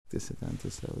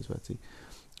Bhaktisiddhanta Saraswati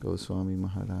Goswami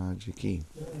Maharaj ki.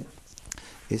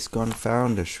 ISKCON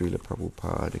founder Srila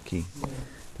Prabhupada ki.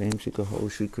 Prem Shri Kaho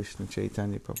Shri Krishna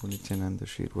Chaitanya Prabhu Nityananda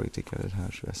Shri Advaita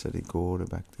Gadadhar Shri Gaura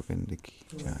Bhaktavinda ki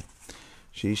jai.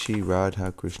 Shri Shri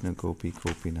Radha Krishna Gopi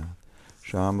Gopinath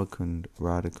Shamakund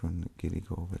Radhakund Giri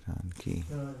Govardhan ki.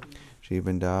 Shri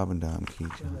Vrindavan Dham ki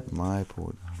jai.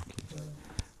 Mayapur Dham ki jai.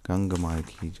 Ganga Maya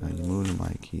ki jai. Yamuna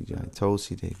Maya ki jai.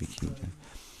 Tulsi Devi ki jai.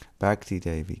 Bhakti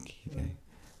Devi ki jai.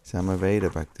 Samaveda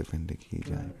Bhaktavinda ki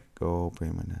jai. Go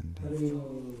Premanande.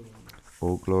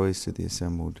 All glories to the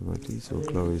assembled devotees. All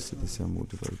glories to the assembled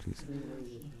devotees.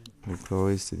 All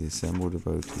glories to the assembled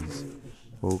devotees.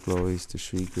 All glories to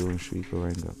Sri Guru and Sri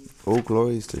Gauranga. All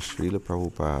glories to Srila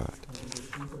Prabhupada.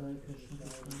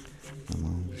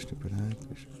 Namo Vishnu Padaya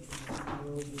Krishna.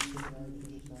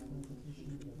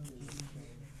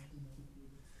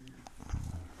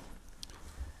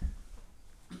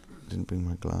 Didn't bring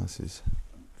my glasses.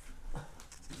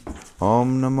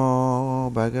 Om Namo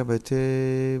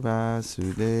Bhagavate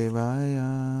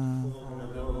Vasudevaya.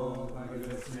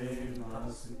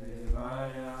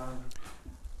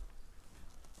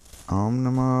 Om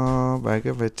Namo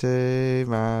Bhagavate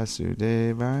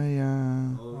Vasudevaya.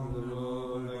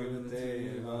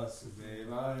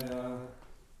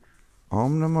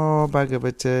 Om Namo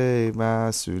Bhagavate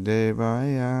Vasudevaya.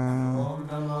 Om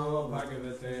Namo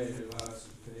Bhagavate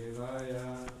Vasudevaya.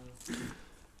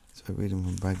 So I read them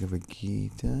from Bhagavad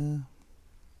Gita.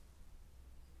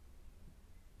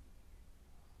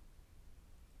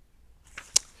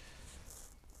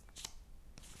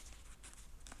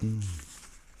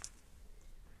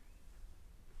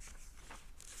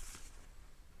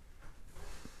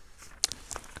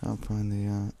 Can't find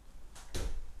the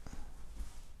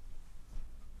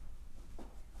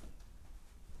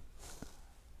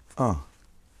Oh,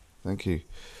 thank you.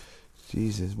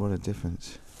 Jesus, what a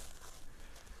difference.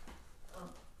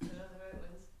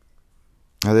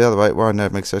 Oh, the other way. Wow, no,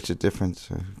 it makes such a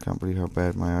difference. I can't believe how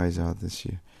bad my eyes are this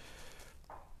year.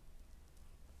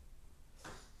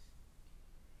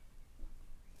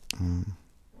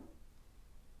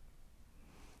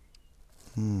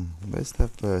 Where's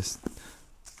that verse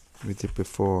we did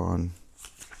before on?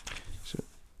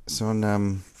 So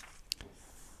on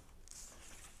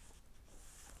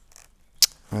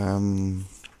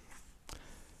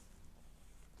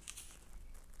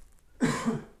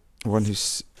one who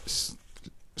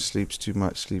sleeps too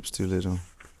much, sleeps too little.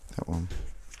 That one.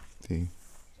 It's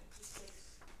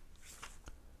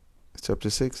chapter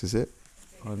 6, is it?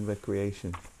 On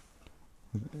recreation.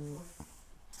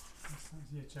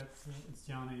 Yeah, chapter, it's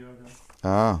Jnana Yoga.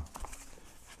 Ah,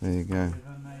 there you go. 11,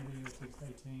 maybe, or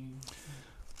 18.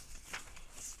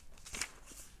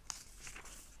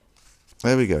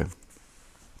 There we go.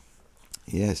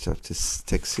 Yes, chapter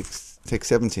text 6, text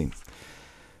 17.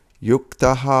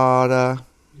 Yuktahara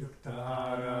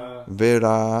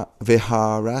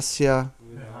viharasya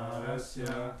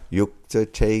yukta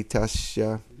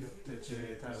chetasya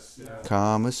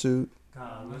kamasu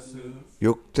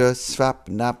yukta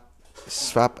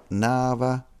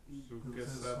svapnava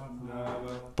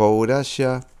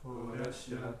bodhasya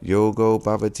yogo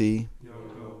bhavati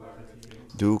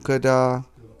dukkada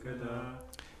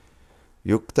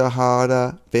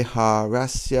yuktahara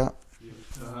viharasya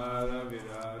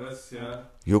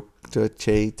yukta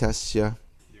chetasya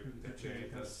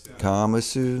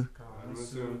kamasu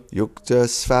yukta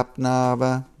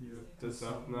svapnava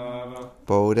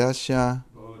bodhasya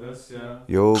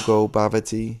yogo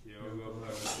bhavati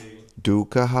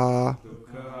dukkha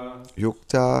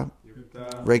yukta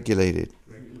regulated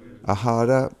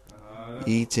ahara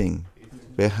eating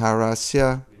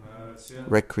viharasya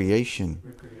recreation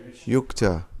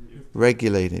yukta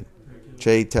regulated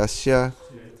chetasya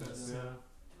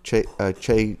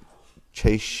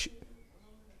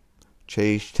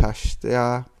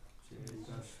chaitasya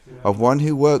of one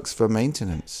who works for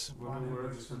maintenance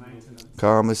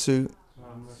kamasu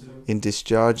in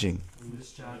discharging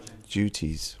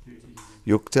duties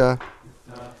yukta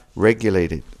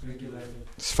regulated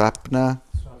svapna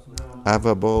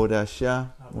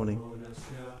avabodhasya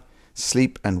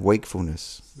sleep and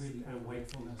wakefulness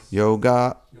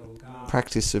yoga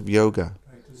practice of yoga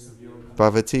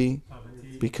bhavati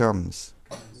becomes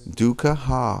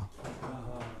dukkha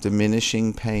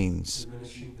diminishing pains.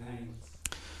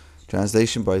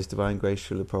 Translation by His Divine Grace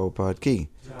Srila Prabhupada ki.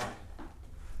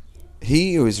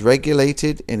 He who is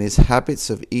regulated in his habits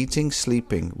of eating,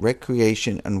 sleeping,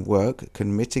 recreation and work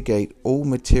can mitigate all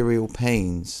material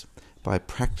pains by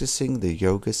practicing the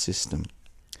yoga system.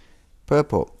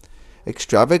 Purport.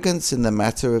 Extravagance in the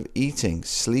matter of eating,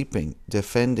 sleeping,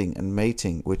 defending and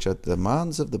mating, which are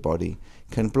demands of the body,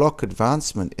 can block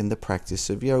advancement in the practice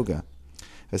of yoga.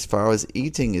 As far as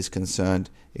eating is concerned,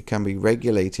 it can be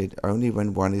regulated only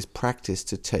when one is practiced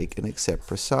to take and accept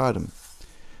prasadam,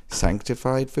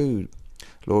 sanctified food.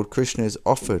 Lord Krishna is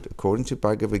offered, according to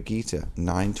Bhagavad Gita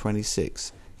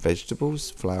 9.26, vegetables,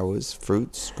 flowers,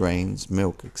 fruits, grains,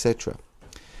 milk, etc.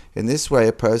 In this way,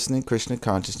 a person in Krishna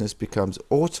consciousness becomes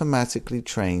automatically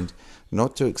trained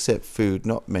not to accept food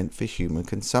not meant for human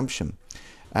consumption,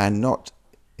 and not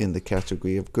in the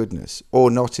category of goodness,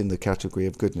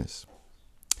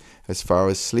 As far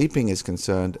as sleeping is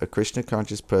concerned, a Krishna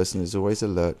conscious person is always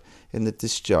alert in the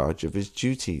discharge of his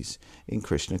duties in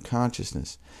Krishna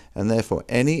consciousness, and therefore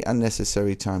any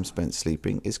unnecessary time spent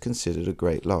sleeping is considered a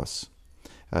great loss.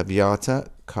 Avyata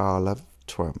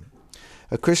kalatvam.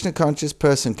 A Krishna conscious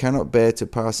person cannot bear to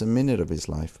pass a minute of his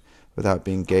life without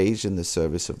being engaged in the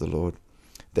service of the Lord.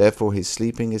 Therefore his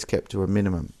sleeping is kept to a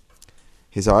minimum.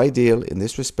 His ideal in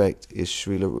this respect is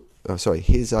Srila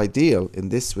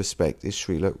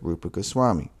Rupa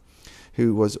Goswami,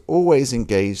 who was always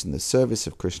engaged in the service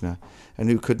of Krishna and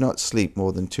who could not sleep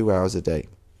more than 2 hours a day,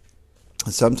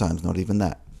 and sometimes not even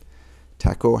that.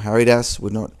 Thakur Haridas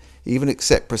would not even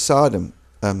accept prasadam,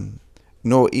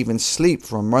 nor even sleep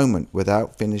for a moment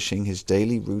without finishing his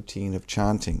daily routine of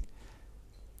chanting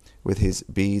with his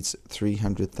beads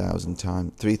 300,000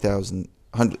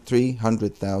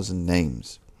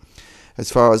 names. As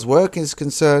far as work is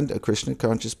concerned, a Krishna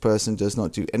conscious person does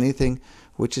not do anything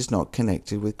which is not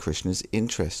connected with Krishna's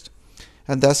interest,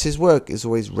 and thus his work is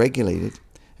always regulated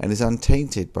and is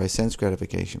untainted by sense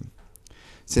gratification.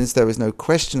 Since there is no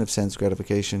question of sense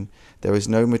gratification, there is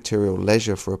no material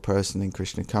leisure for a person in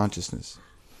Krishna consciousness.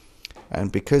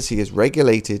 And because he is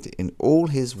regulated in all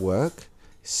his work,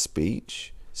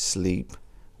 speech, sleep,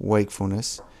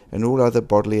 wakefulness, and all other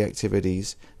bodily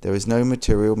activities, there is no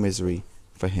material misery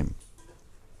for him.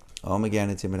 Om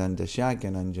Jnana-timirandasya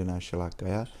Gyananjana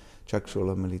Shalakaya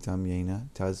Chakshula Militam Yena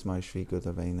Tasmai Shri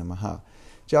Gurave Namaha.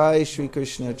 Jai Shri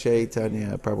Krishna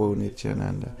Chaitanya Prabhu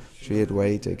Nityananda Shri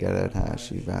Advaita Gadadhar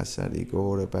Shivasadi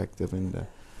Gaura Bhaktavinda.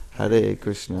 Hare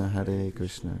Krishna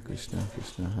Krishna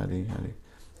Krishna Hare Hare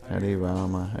Hare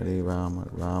Rama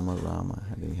Rama Rama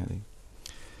Hare Hare.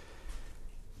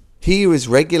 He who is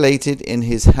regulated in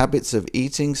his habits of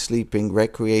eating, sleeping,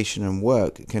 recreation and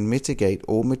work can mitigate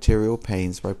all material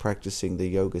pains by practicing the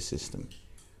yoga system.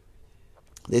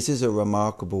 This is a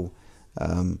remarkable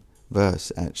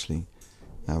verse, actually,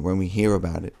 when we hear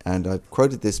about it. And I've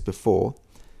quoted this before,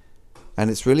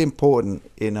 and it's really important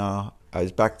in our,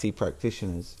 as Bhakti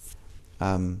practitioners,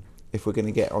 if we're going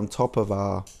to get on top of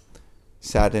our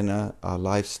sadhana, our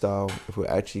lifestyle, if we're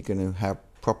actually going to have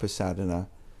proper sadhana,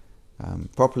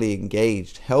 properly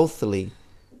engaged, healthily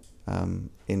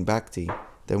in bhakti,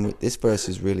 then this verse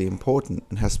is really important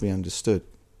and has to be understood.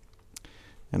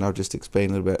 And I'll just explain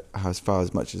a little bit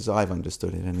as much as I've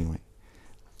understood it anyway.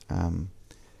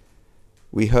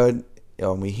 We hear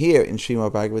in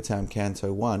Srimad Bhagavatam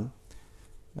Canto 1,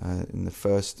 in the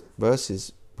first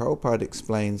verses, Prabhupada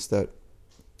explains that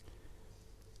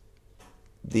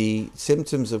the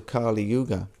symptoms of Kali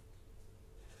Yuga,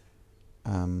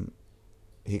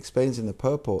 he explains in the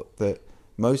purport that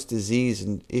most disease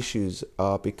and issues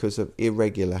are because of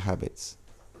irregular habits.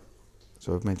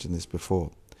 So I've mentioned this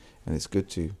before, and it's good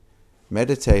to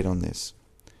meditate on this.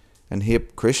 And here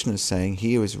Krishna is saying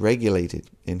he who is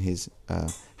regulated in his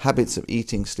habits of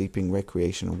eating, sleeping,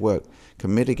 recreation and work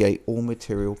can mitigate all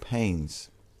material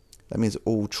pains. That means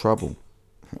all trouble.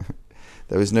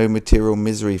 There is no material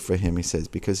misery for him, he says,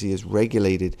 because he is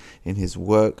regulated in his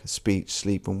work, speech,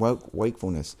 sleep, and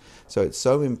wakefulness. So it's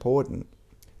so important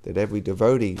that every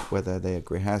devotee, whether they are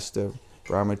grihastha,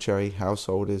 brahmachari,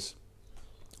 householders,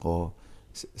 or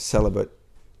celibate,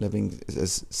 living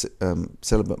as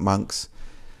celibate monks,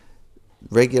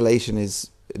 regulation is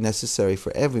necessary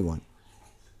for everyone.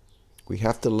 We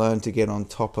have to learn to get on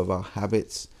top of our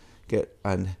habits,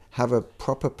 and have a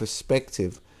proper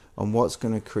perspective on what's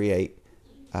going to create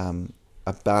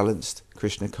a balanced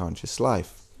Krishna conscious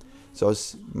life. So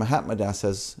as Mahatma Das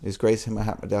has, His Grace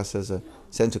Mahatma Das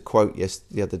sent a quote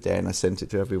the other day, and I sent it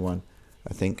to everyone,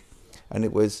 I think, and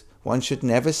it was, one should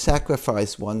never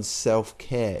sacrifice one's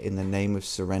self-care in the name of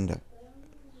surrender.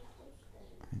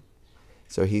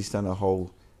 So he's done a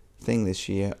whole thing this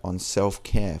year on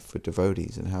self-care for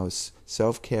devotees and how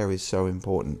self-care is so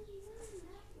important.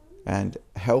 And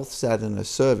health sadhana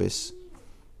service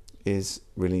is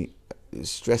really,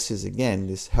 stresses again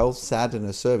this health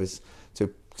sadhana service.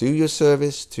 To do your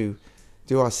service, to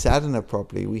do our sadhana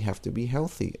properly, we have to be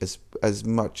healthy as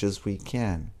much as we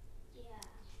can.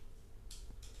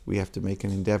 We have to make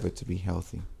an endeavor to be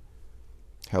healthy.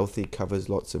 Healthy covers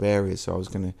lots of areas. So I was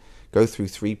going to go through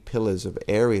 3 pillars of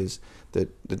areas that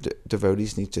the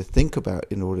devotees need to think about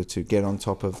in order to get on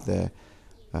top of their,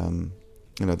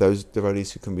 those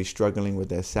devotees who can be struggling with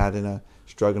their sadhana,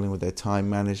 struggling with their time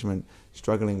management,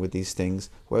 struggling with these things.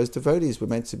 Whereas devotees were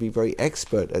meant to be very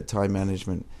expert at time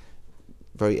management,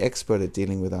 very expert at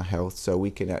dealing with our health, so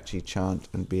we can actually chant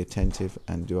and be attentive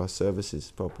and do our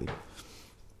services properly.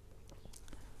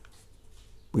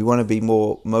 We want to be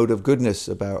more mode of goodness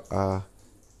about our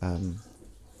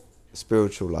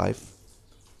spiritual life.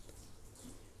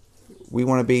 We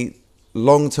want to be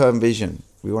long-term vision.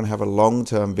 We want to have a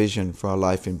long-term vision for our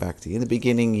life in Bhakti. In the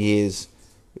beginning years,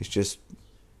 it's just,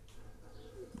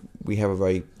 we have a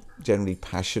very generally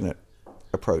passionate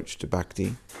approach to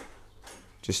Bhakti.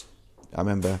 I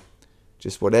remember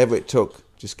just whatever it took,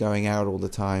 just going out all the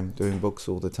time, doing books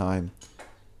all the time,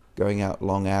 going out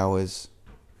long hours.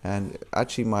 And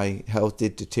actually my health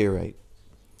did deteriorate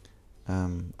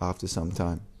after some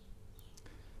time.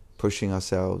 Pushing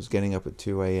ourselves, getting up at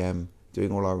 2 a.m.,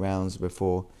 doing all our rounds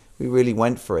before. We really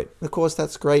went for it. And of course,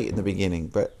 that's great in the beginning,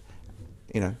 but,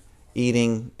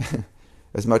 eating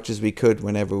as much as we could,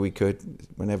 whenever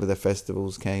the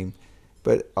festivals came.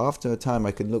 But after a time,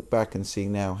 I can look back and see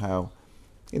now how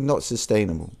it's not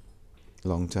sustainable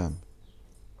long term.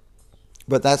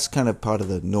 But that's kind of part of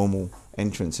the normal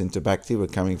entrance into Bhakti. We're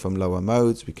coming from lower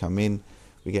modes, we come in,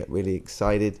 we get really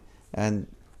excited, and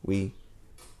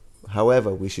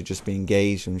however, we should just be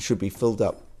engaged and should be filled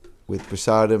up with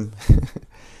prasadam.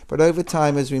 But over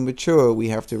time, as we mature, we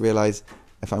have to realize,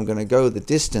 if I'm going to go the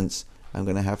distance, I'm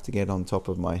going to have to get on top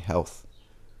of my health.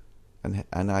 And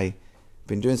I've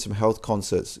been doing some health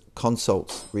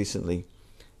consults recently,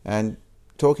 and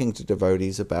talking to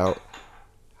devotees about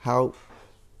how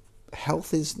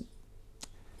health is,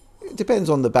 it depends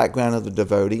on the background of the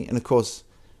devotee, and of course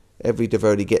every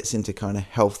devotee gets into kind of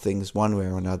health things one way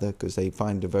or another, because they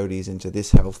find devotees into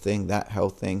this health thing, that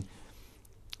health thing.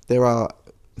 There are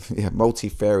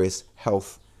multifarious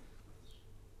health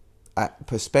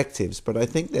perspectives, but I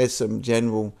think there's some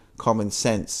general common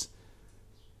sense.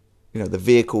 The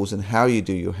vehicles and how you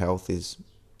do your health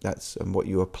that's what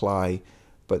you apply,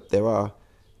 but there are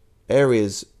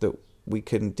areas that we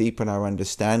can deepen our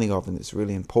understanding of, and it's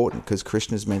really important because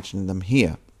Krishna's mentioned them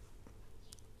here.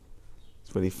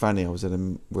 It's really funny.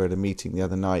 We're at a meeting the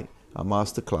other night, a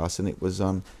master class, and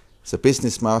it's a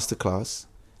business master class,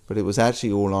 but it was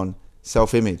actually all on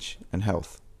self-image and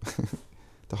health.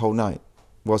 The whole night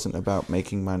wasn't about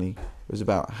making money. It was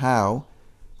about how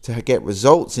to get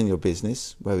results in your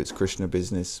business, whether it's Krishna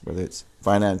business, whether it's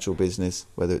financial business,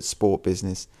 whether it's sport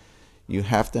business. You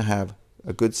have to have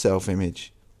a good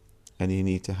self-image, and you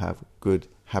need to have good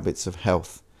habits of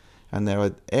health. And there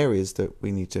are areas that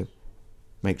we need to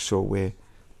make sure we're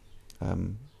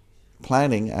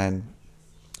planning and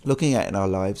looking at in our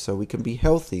lives so we can be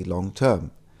healthy long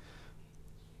term.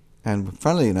 And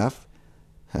funnily enough,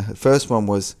 the first one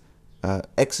was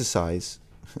exercise.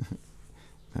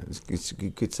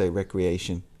 You could say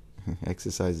recreation.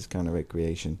 Exercise is kind of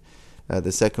recreation.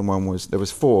 The second one was, there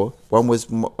was 4.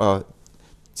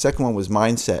 Second one was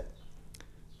mindset,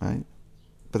 right?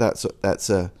 But that's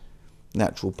a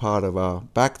natural part of our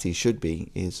bhakti, should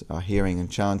be, is our hearing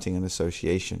and chanting and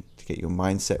association, to get your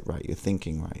mindset right, your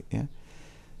thinking right. Yeah.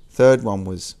 Third one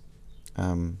was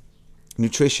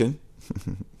nutrition,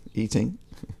 eating,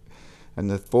 and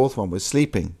the fourth one was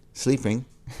sleeping.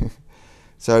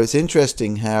 So it's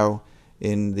interesting how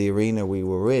in the arena we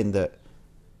were in, that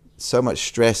so much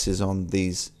stress is on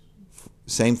these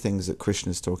same things that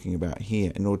Krishna's talking about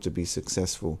here in order to be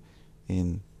successful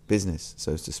in business,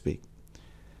 so to speak.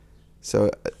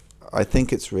 So I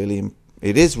think it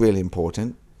is really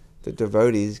important that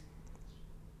devotees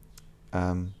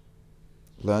learn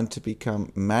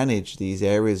to manage these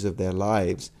areas of their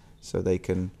lives so they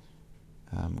can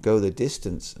go the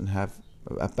distance and have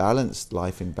a balanced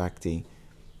life in bhakti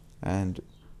and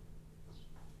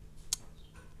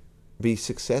be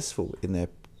successful in their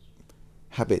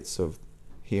habits of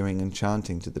hearing and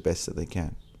chanting to the best that they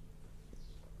can.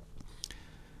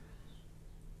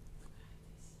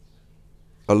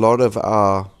 A lot of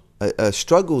our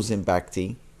struggles in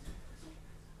bhakti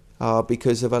are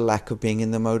because of a lack of being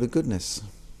in the mode of goodness.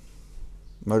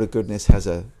 Mode of goodness has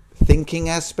a thinking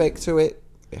aspect to it.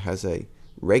 It has a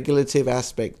regulative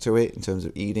aspect to it in terms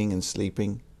of eating and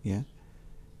sleeping. Yeah,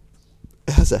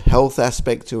 it has a health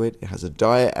aspect to it. It has a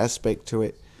diet aspect to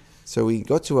it. So we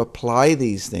got to apply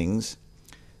these things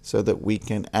so that we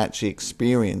can actually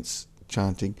experience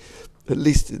chanting, at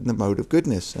least in the mode of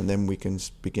goodness, and then we can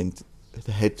begin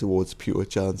to head towards pure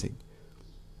chanting.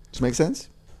 Does it make sense?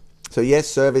 So yes,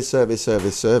 service,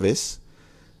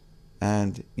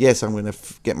 And yes, I'm going to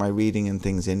get my reading and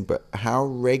things in, but how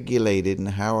regulated and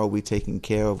how are we taking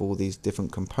care of all these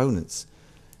different components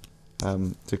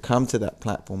to come to that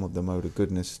platform of the mode of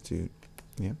goodness?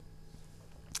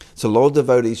 So a lot of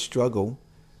devotees struggle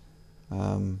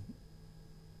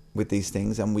with these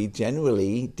things, and we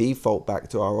generally default back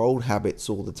to our old habits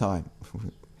all the time.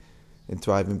 In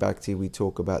Thriving Bhakti, we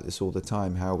talk about this all the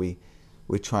time, how we're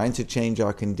trying to change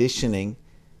our conditioning,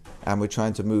 and we're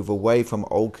trying to move away from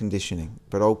old conditioning.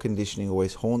 But old conditioning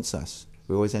always haunts us.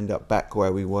 We always end up back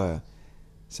where we were.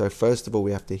 So first of all,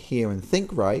 we have to hear and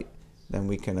think right, then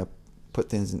we can put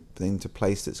things into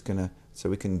place so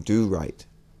we can do right.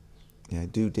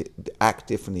 Act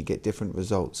differently, get different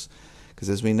results. Because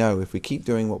as we know, if we keep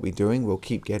doing what we're doing, we'll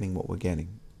keep getting what we're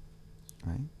getting.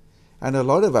 Right? And a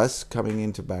lot of us coming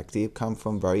into Bhakti have come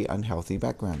from very unhealthy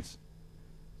backgrounds.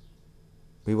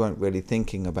 We weren't really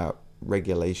thinking about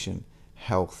regulation,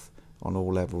 health on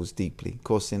all levels deeply. Of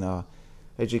course, in our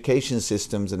education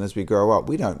systems and as we grow up,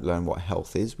 we don't learn what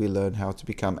health is. We learn how to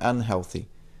become unhealthy.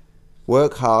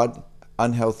 Work hard,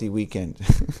 unhealthy weekend.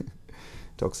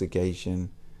 Intoxication,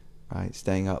 right?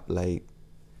 Staying up late.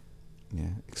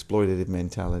 Exploitative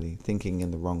mentality, thinking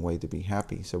in the wrong way to be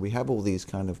happy. So we have all these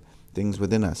kind of things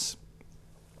within us.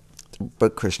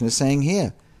 But Krishna is saying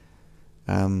here,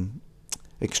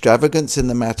 extravagance in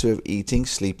the matter of eating,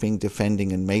 sleeping,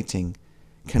 defending and mating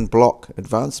can block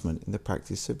advancement in the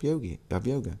practice of yoga.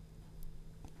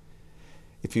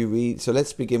 If you read, so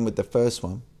let's begin with the first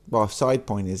one. Well, side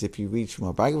point is, if you read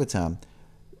Srimad Bhagavatam,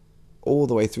 all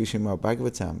the way through Srimad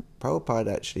Bhagavatam,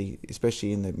 Prabhupada actually,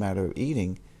 especially in the matter of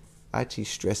eating, actually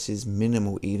stresses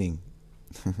minimal eating.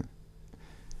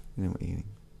 Minimal eating.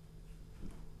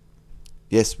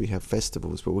 Yes, we have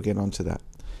festivals, but we'll get on to that.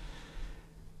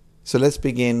 So let's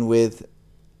begin with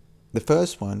the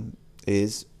first one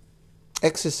is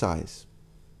exercise.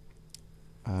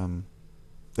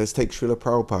 Let's take Srila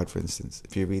Prabhupada, for instance.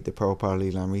 If you read the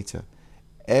Prabhupada Lilamrita,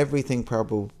 everything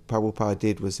Prabhupada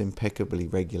did was impeccably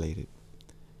regulated.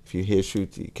 If you hear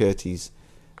Shruti Kirti's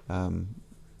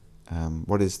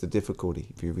what is the difficulty?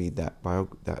 If you read that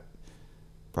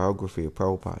biography of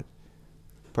Prabhupada,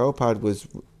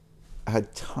 Prabhupada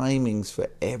had timings for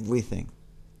everything.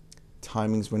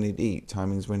 Timings when he'd eat,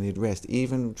 timings when he'd rest.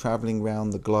 Even traveling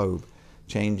around the globe,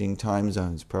 changing time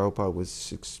zones, Prabhupada was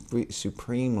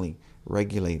supremely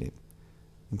regulated,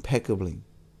 impeccably.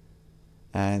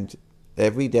 And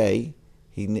every day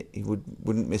he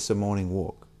wouldn't miss a morning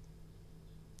walk.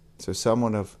 So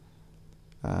someone of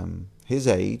his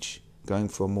age going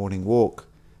for a morning walk,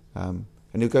 and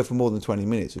he'll go for more than 20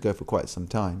 minutes, he'll go for quite some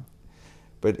time.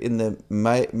 But in the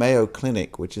Mayo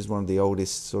Clinic, which is one of the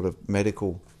oldest sort of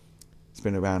medical, it's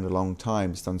been around a long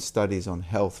time, it's done studies on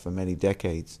health for many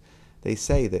decades, they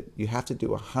say that you have to do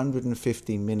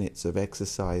 150 minutes of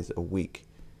exercise a week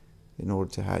in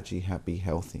order to actually be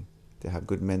healthy, to have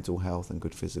good mental health and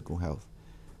good physical health.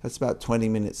 That's about 20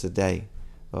 minutes a day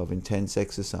of intense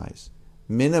exercise.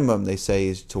 Minimum, they say,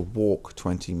 is to walk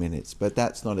 20 minutes, but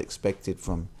that's not expected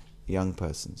from young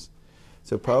persons.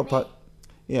 So Prabhupada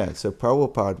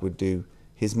would do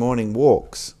his morning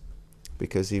walks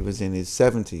because he was in his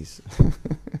 70s.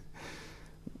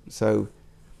 So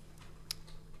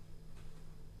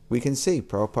we can see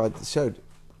Prabhupada showed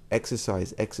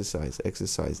exercise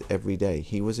every day.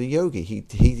 He was a yogi.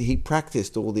 He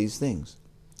practiced all these things.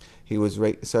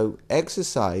 So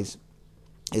exercise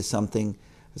is something,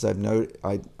 as I've noted,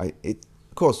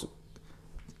 of course,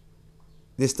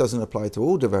 this doesn't apply to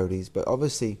all devotees, but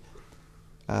obviously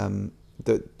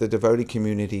the devotee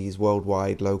communities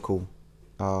worldwide, local,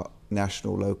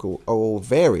 national, local, are all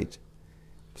varied.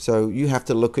 So you have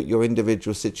to look at your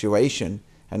individual situation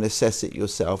and assess it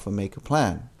yourself and make a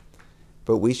plan.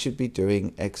 But we should be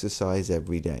doing exercise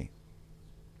every day.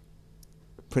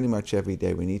 Pretty much every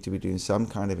day we need to be doing some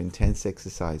kind of intense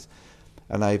exercise.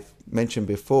 And I've mentioned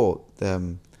before,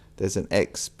 there's an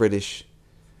ex-British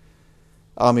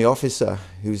army officer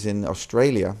who's in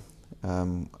Australia.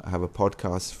 I have a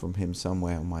podcast from him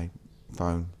somewhere on my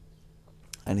phone.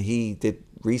 And he did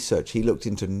research. He came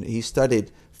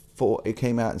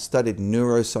out and studied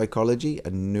neuropsychology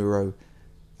and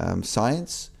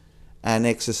neuroscience and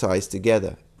exercise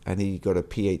together. And he got a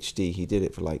PhD. He did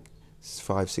it for like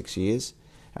 5-6 years.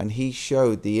 And he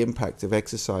showed the impact of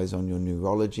exercise on your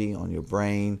neurology, on your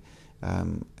brain.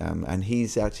 And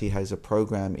he's actually has a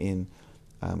program in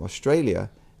Australia,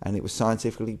 and it was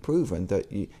scientifically proven that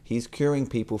he's curing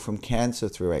people from cancer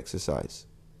through exercise.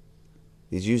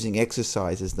 He's using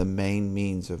exercise as the main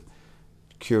means of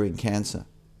curing cancer.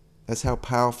 That's how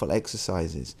powerful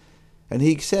exercise is. And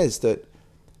he says that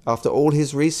After all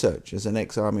his research as an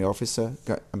ex-army officer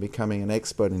and becoming an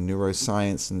expert in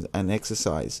neuroscience and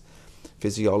exercise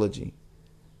physiology,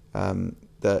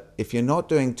 that if you're not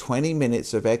doing 20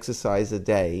 minutes of exercise a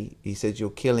day, he says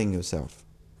you're killing yourself.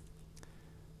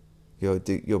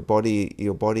 Your body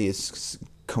is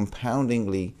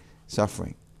compoundingly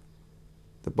suffering.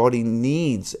 The body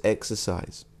needs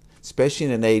exercise, especially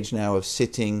in an age now of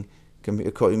sitting.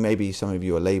 Maybe some of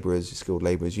you are labourers, skilled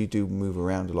labourers. You do move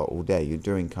around a lot all day. You're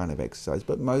doing kind of exercise,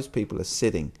 but most people are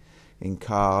sitting in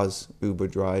cars, Uber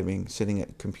driving, sitting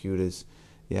at computers.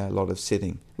 Yeah, a lot of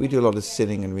sitting. We do a lot of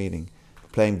sitting and reading,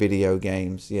 playing video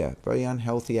games. Yeah, very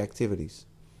unhealthy activities.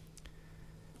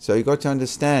 So you've got to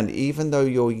understand, even though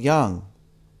you're young,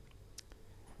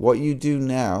 what you do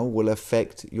now will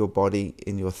affect your body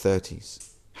in your 30s.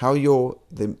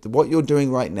 What you're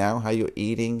doing right now, how you're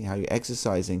eating, how you're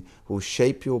exercising, will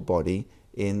shape your body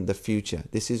in the future.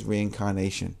 This is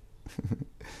reincarnation.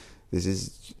 This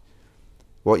is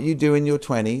what you do in your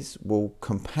 20s will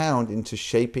compound into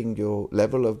shaping your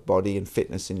level of body and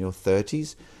fitness in your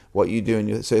 30s. What you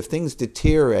do so if things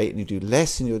deteriorate and you do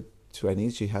less in your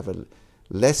 20s, you have a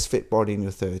less fit body in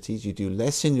your 30s. You do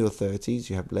less in your 30s,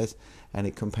 you have less, and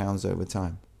it compounds over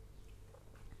time.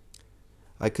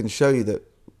 I can show you that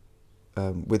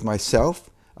with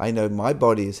myself, I know my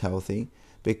body is healthy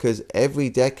because every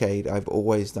decade I've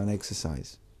always done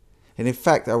exercise. And in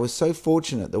fact, I was so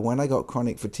fortunate that when I got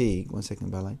chronic fatigue,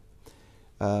 ballet,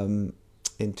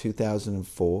 in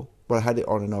 2004, well, I had it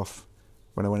on and off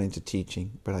when I went into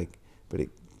teaching, but it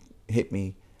hit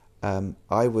me. I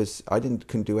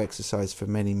couldn't do exercise for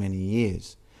many, many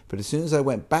years. But as soon as I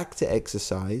went back to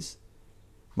exercise,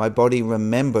 my body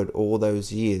remembered all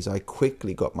those years. I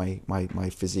quickly got my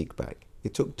physique back.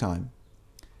 It took time.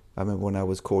 I remember when I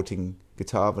was courting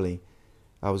Gitavali,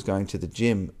 I was going to the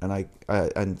gym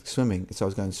and swimming. So I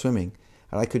was going swimming,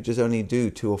 and I could just only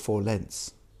do 2 or 4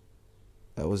 lengths.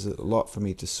 That was a lot for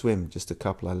me to swim, just a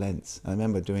couple of lengths. I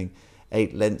remember doing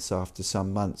 8 lengths after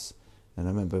some months, and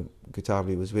I remember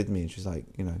Gitavali was with me, and she was like,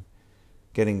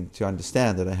 getting to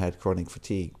understand that I had chronic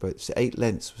fatigue. But 8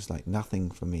 lengths was like nothing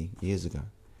for me years ago.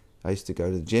 I used to go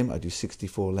to the gym. I do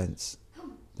 64 lengths.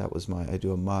 That was I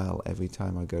do a mile every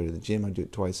time I go to the gym. I do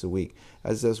it twice a week.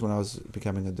 As that's when I was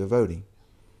becoming a devotee.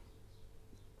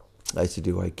 I used to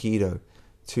do Aikido,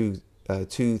 2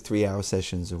 3-hour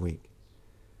sessions a week.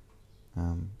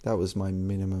 That was my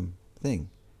minimum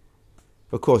thing.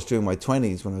 Of course, during my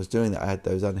 20s, when I was doing that, I had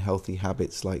those unhealthy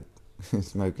habits like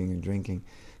smoking and drinking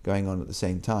going on at the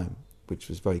same time, which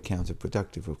was very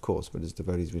counterproductive, of course. But as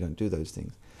devotees, we don't do those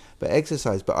things. But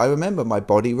exercise. But I remember my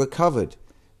body recovered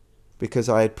because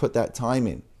I had put that time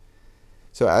in.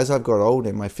 So as I've got older,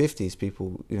 in my 50s,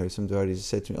 people, some devotees have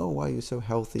said to me, "Oh, why are you so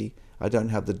healthy?" I don't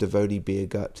have the devotee beer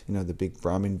gut, the big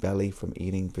Brahmin belly from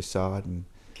eating prasad and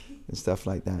stuff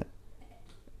like that.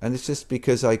 And it's just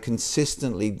because I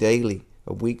consistently, daily,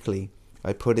 or weekly,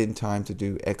 I put in time to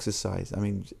do exercise. I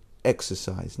mean,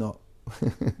 exercise, not,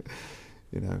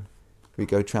 we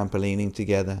go trampolining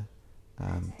together.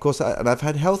 Of course, I've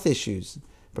had health issues,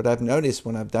 but I've noticed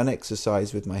when I've done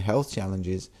exercise with my health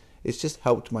challenges, it's just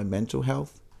helped my mental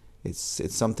health.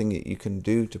 It's something that you can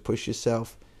do to push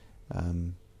yourself.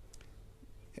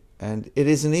 And it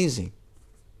isn't easy.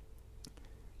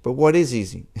 But what is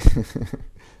easy?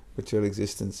 Material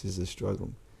existence is a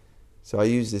struggle. So I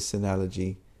use this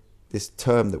analogy, this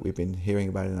term that we've been hearing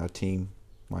about in our team,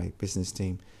 my business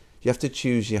team. You have to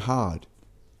choose your hard.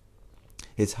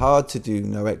 It's hard to do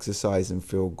no exercise and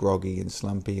feel groggy and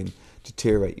slumpy and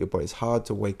deteriorate your body. It's hard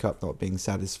to wake up not being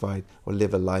satisfied or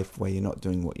live a life where you're not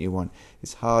doing what you want.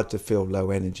 It's hard to feel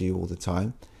low energy all the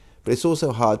time. But it's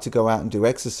also hard to go out and do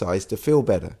exercise to feel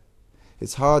better.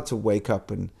 It's hard to wake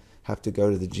up and have to go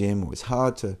to the gym, or it's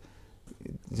hard to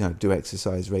do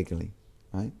exercise regularly,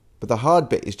 right? But the hard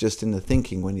bit is just in the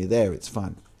thinking. When you're there, it's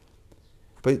fun.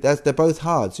 But they're both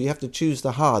hard, so you have to choose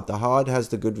the hard. The hard has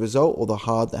the good result, or the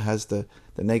hard that has the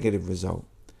negative result.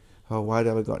 Oh, why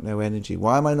have I got no energy?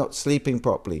 Why am I not sleeping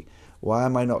properly? Why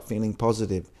am I not feeling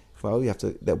positive? Well,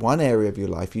 that one area of your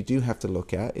life you do have to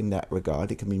look at in that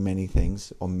regard. It can be many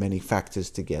things or many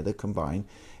factors together combined,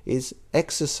 is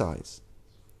exercise.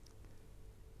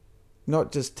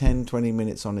 Not just 10, 20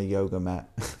 minutes on a yoga mat.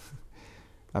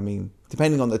 I mean,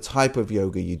 depending on the type of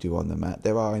yoga you do on the mat,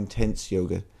 there are intense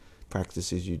yoga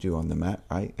practices you do on the mat,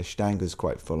 right? Ashtanga is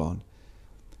quite full on.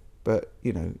 But,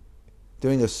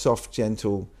 doing a soft,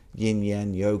 gentle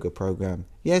yin-yang yoga program,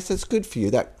 yes, that's good for you.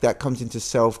 That comes into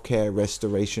self-care,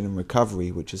 restoration and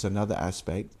recovery, which is another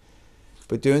aspect.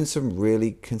 But doing some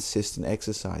really consistent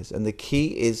exercise. And the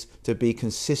key is to be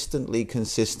consistently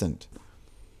consistent.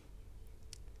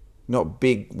 not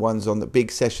big ones on the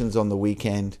big sessions on the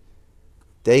weekend.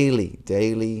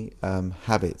 Daily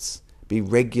habits. Be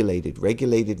regulated.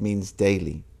 Regulated means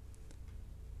daily.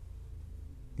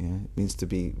 Yeah, it means to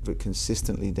be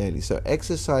consistently daily. So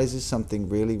exercise is something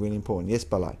really, really important. Yes,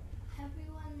 Balai?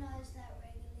 Everyone knows that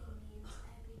regularly means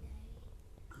every day.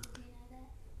 Do you know that?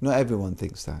 Not everyone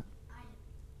thinks that. I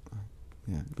know.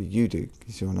 Yeah, but you do,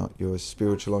 because you're not. You're a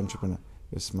spiritual entrepreneur.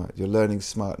 You're smart. You're learning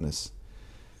smartness.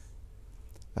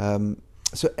 So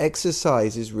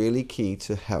exercise is really key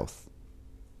to health.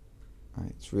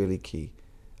 Right, it's really key.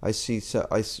 I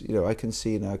can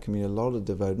see in our community a lot of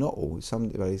devotees, not all, some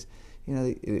devotees,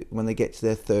 when they get to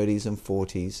their 30s and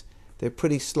 40s, they're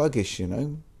pretty sluggish,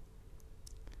 Some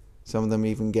of them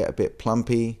even get a bit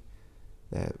plumpy,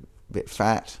 they're a bit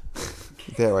fat,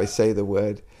 dare I say the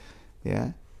word,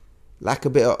 yeah? Lack a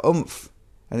bit of oomph.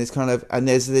 And it's and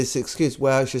there's this excuse,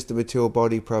 well, it's just a mature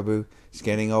body, Prabhu, it's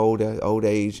getting older, old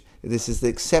age. This is the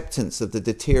acceptance of the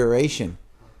deterioration,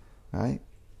 right?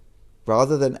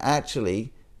 Rather than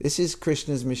actually, this is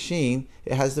Krishna's machine.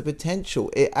 It has the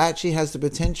potential. It actually has the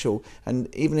potential.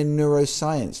 And even in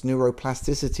neuroscience,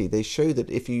 neuroplasticity, they show that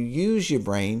if you use your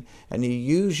brain and you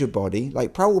use your body,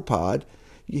 like Prabhupada,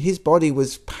 his body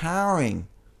was powering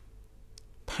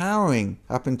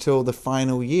up until the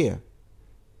final year.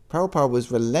 Prabhupada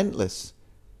was relentless.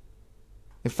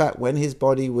 In fact, when his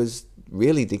body was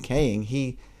really decaying,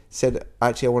 he said,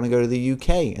 actually, I want to go to the UK.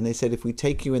 And they said, if we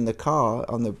take you in the car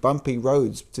on the bumpy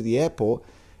roads to the airport,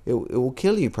 it will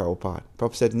kill you, Prabhupada.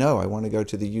 Prabhupada said, no, I want to go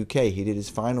to the UK. He did his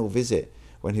final visit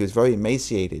when he was very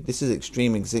emaciated. This is an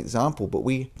extreme example, but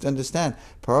we understand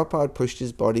Prabhupada pushed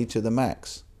his body to the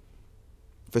max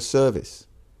for service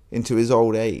into his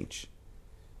old age.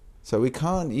 So we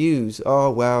can't use,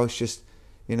 it's just,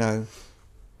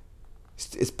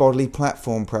 it's bodily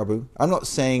platform, Prabhu. I'm not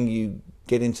saying you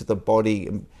get into the body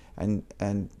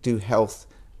and do health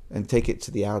and take it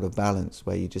to the out of balance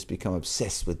where you just become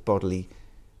obsessed with bodily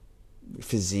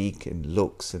physique and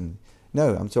looks. And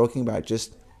no, I'm talking about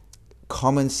just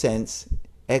common sense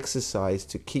exercise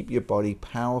to keep your body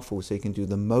powerful so you can do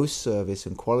the most service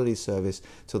and quality service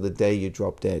till the day you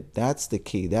drop dead. That's the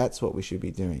key. That's what we should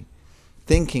be doing.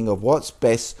 Thinking of what's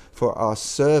best for our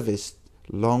service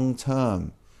long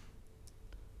term.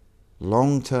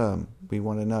 Long term, we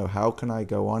want to know, how can I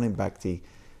go on in Bhakti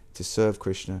to serve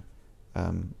Krishna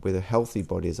with a healthy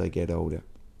body as I get older?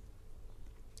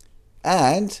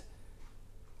 And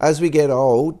as we get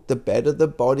old, the better the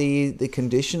body, the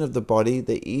condition of the body,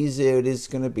 the easier it is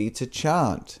going to be to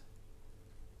chant.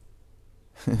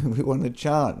 We want to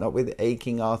chant, not with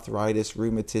aching, arthritis,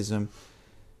 rheumatism,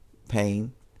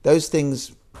 pain. Those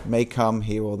things may come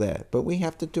here or there, but we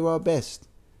have to do our best.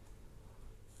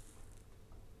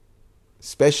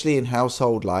 Especially in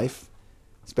household life,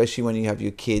 especially when you have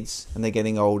your kids and they're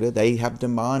getting older, they have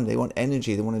demand, they want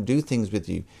energy, they want to do things with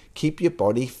you. Keep your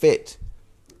body fit.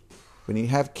 When you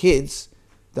have kids,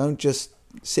 don't just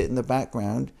sit in the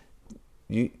background.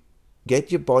 You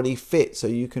get your body fit so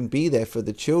you can be there for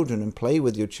the children and play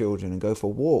with your children and go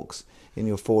for walks in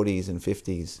your 40s and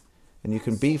 50s. And you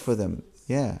can be for them.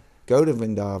 Yeah, go to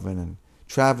Vrindavan and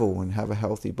travel and have a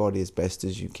healthy body as best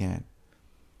as you can.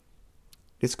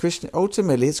 It's Krishna.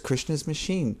 Ultimately, it's Krishna's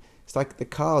machine. It's like the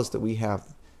cars that we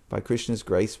have. By Krishna's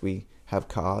grace, we have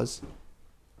cars.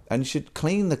 And you should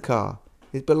clean the car.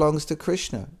 It belongs to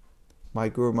Krishna. My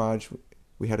Guru Maharaj,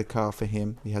 we had a car for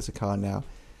him. He has a car now.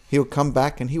 He would come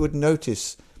back and he would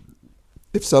notice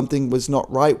if something was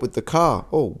not right with the car.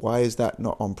 Oh, why is that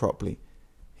not on properly?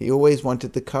 He always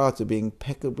wanted the car to be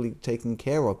impeccably taken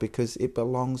care of because it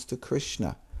belongs to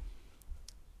Krishna.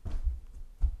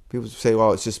 People say,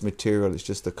 well, it's just material, it's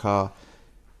just the car.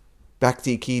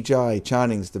 Bhakti ki jai,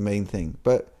 chanting's the main thing.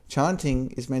 But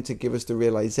chanting is meant to give us the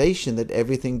realization that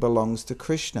everything belongs to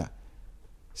Krishna.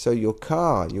 So your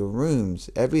car, your rooms,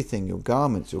 everything, your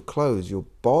garments, your clothes, your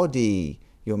body,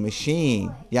 your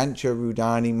machine, yancha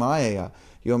rudani maya,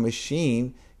 your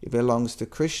machine, it belongs to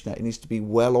Krishna. It needs to be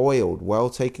well oiled, well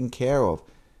taken care of,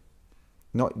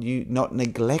 not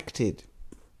neglected.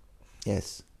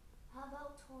 Yes. How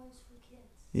about toys for kids?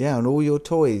 Yeah, and all your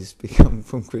toys become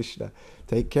from Krishna.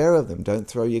 Take care of them. Don't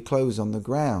throw your clothes on the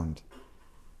ground.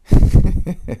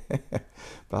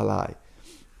 Balai.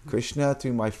 Krishna,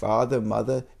 through my father,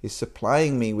 mother, is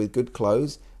supplying me with good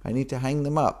clothes. I need to hang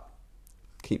them up.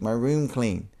 Keep my room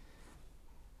clean.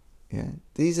 Yeah,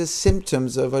 these are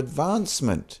symptoms of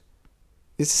advancement.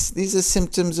 These are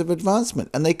symptoms of advancement.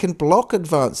 And they can block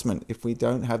advancement if we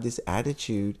don't have this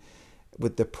attitude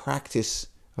with the practice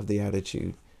of the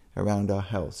attitude around our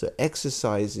health. So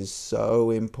exercise is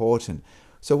so important.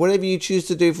 So whatever you choose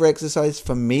to do for exercise,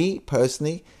 for me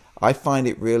personally, I find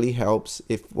it really helps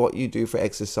if what you do for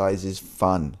exercise is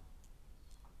fun.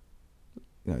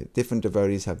 Different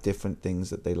devotees have different things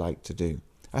that they like to do.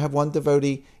 I have one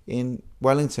devotee in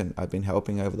Wellington I've been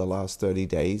helping over the last 30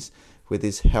 days with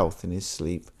his health and his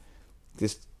sleep,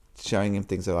 just showing him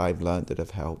things that I've learned that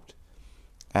have helped.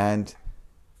 And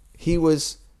he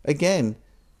was, again,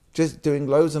 just doing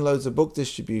loads and loads of book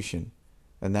distribution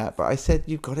and that. But I said,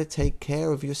 you've got to take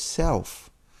care of yourself.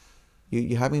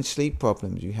 You're having sleep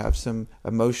problems, you have some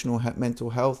emotional, mental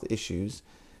health issues,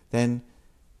 then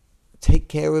take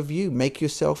care of you, make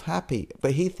yourself happy.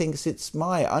 But he thinks it's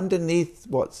underneath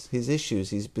what's his issues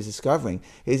he's discovering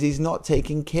is he's not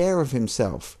taking care of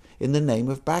himself in the name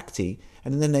of bhakti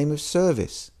and in the name of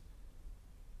service.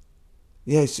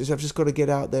 Yes, I've just got to get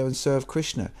out there and serve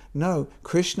Krishna. No,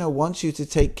 Krishna wants you to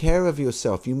take care of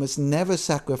yourself. You must never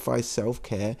sacrifice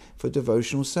self-care for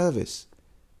devotional service.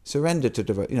 Surrender.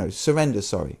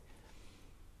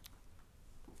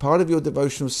 Part of your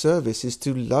devotional service is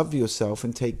to love yourself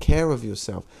and take care of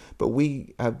yourself. But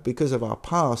we have, because of our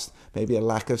past, maybe a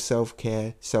lack of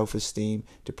self-care, self-esteem,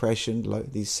 depression,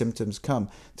 these symptoms come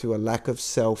to a lack of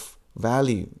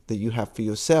self-value that you have for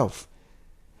yourself.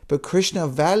 But Krishna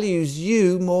values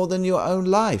you more than your own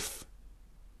life,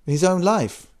 his own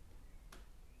life.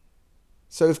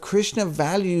 So if Krishna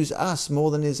values us more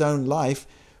than his own life,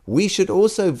 we should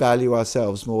also value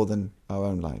ourselves more than our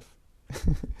own life.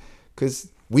 Because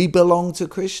we belong to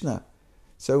Krishna.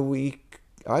 So we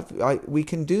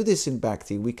can do this in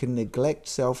bhakti. We can neglect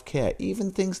self-care,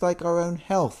 even things like our own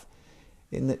health,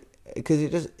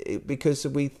 because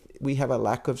we have a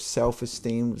lack of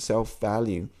self-esteem,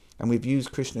 self-value, and we've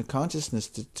used Krishna consciousness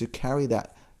to carry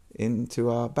that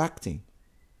into our bhakti,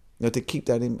 to keep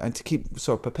that in and to keep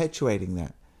sort of perpetuating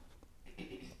that.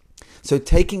 So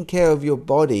taking care of your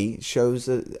body shows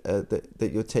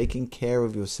that you're taking care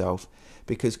of yourself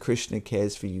because Krishna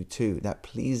cares for you too. That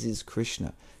pleases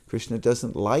Krishna. Krishna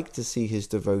doesn't like to see his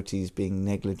devotees being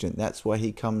negligent. That's why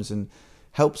he comes and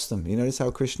helps them. You notice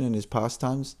how Krishna in his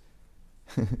pastimes,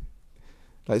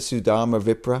 like Sudama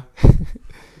Vipra,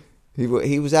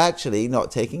 he was actually not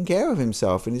taking care of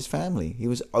himself and his family. He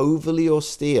was overly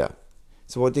austere.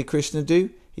 So what did Krishna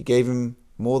do? He gave him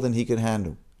more than he could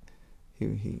handle.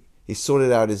 He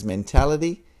sorted out his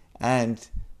mentality and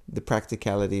the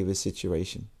practicality of his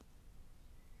situation.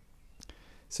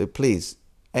 So please,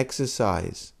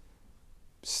 exercise.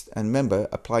 And remember,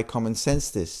 apply common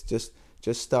sense to this.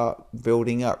 Just start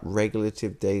building up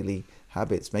regulative daily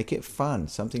habits. Make it fun,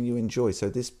 something you enjoy. So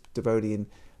this devotee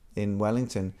in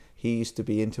Wellington, he used to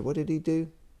be into, what did he do?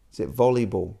 Is it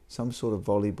volleyball? Some sort of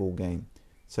volleyball game.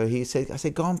 So I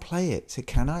said, go and play it. He said,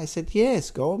 can I? I said,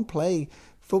 yes, go and play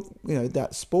that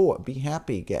sport. Be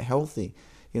happy, get healthy.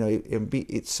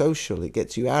 It's social. It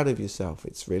gets you out of yourself.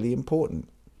 It's really important.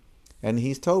 And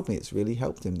he's told me it's really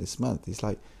helped him this month. He's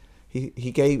like, he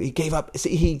gave up.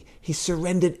 See, he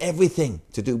surrendered everything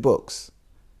to do books,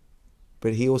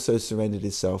 but he also surrendered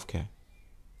his self-care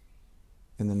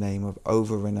in the name of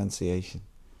over-renunciation.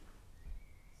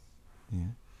 Yeah.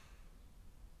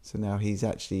 So now his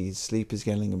sleep is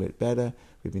getting a bit better.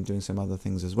 We've been doing some other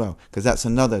things as well, because that's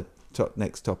another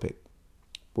next topic.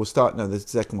 The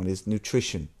second one is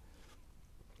nutrition.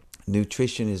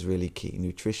 Nutrition is really key.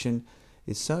 Nutrition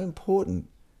is so important.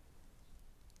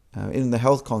 In the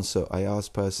health consult, I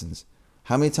ask persons,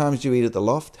 how many times do you eat at the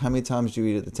loft? How many times do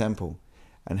you eat at the temple?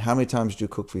 And how many times do you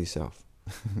cook for yourself?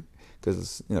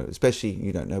 Because, especially,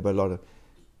 you don't know, but a lot of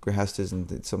grihastas,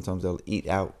 and sometimes they'll eat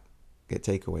out, get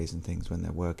takeaways and things when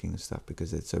they're working and stuff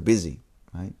because they're so busy,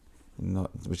 right?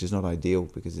 Which is not ideal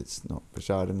because it's not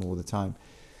prasadam all the time.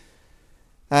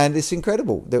 And it's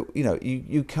incredible that,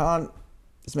 you can't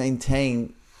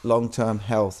maintain long-term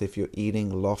health if you're eating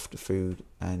loft food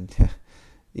and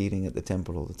eating at the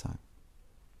temple all the time.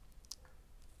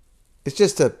 It's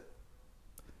just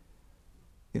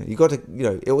you got to,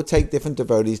 it will take different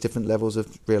devotees, different levels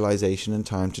of realization and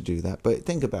time to do that. But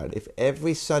think about it. If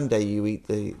every Sunday you eat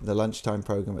the lunchtime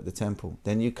program at the temple,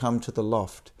 then you come to the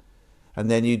loft,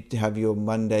 and then you have your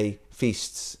Monday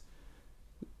feasts.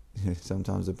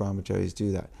 Sometimes the brahmacharis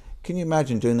do that. Can you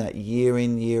imagine doing that year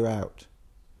in, year out?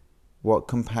 What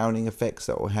compounding effects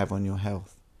that will have on your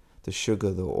health? The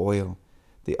sugar, the oil,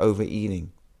 the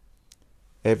overeating.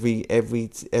 Every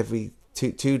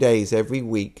 2 days, every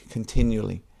week,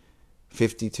 continually.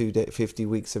 50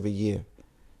 weeks of a year.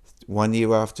 1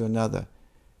 year after another.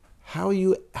 How are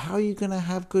you going to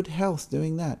have good health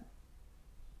doing that?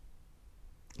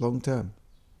 Long term.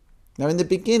 Now in the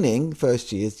beginning,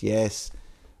 first years, yes,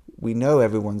 we know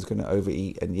everyone's going to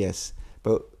overeat, and yes,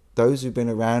 but those who've been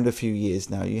around a few years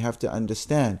now, you have to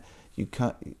understand, you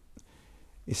can't,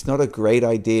 it's not a great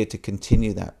idea to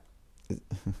continue that.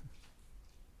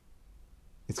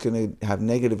 It's going to have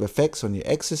negative effects on your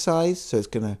exercise, so it's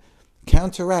going to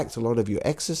counteract a lot of your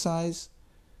exercise,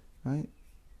 right?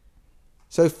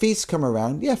 So feasts come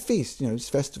around, feasts,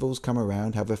 festivals come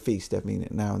around, have a feast every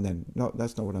now and then.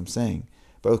 That's not what I'm saying.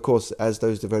 But of course, as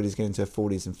those devotees get into their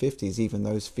 40s and 50s, even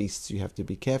those feasts you have to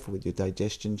be careful with, your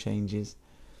digestion changes.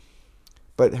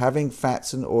 But having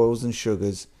fats and oils and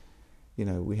sugars,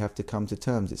 we have to come to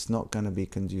terms. It's not going to be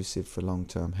conducive for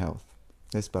long-term health.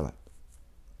 Yes, Bala?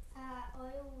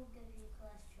 Oil will give you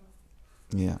cholesterol.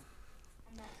 Yeah.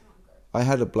 And that's not good. I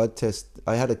had a blood test.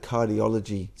 I had a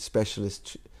cardiology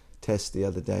specialist test the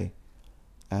other day,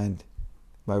 and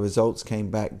my results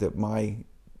came back that my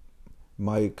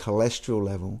cholesterol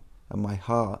level and my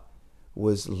heart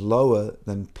was lower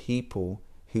than people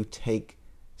who take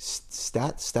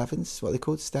statins, what are they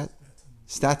called?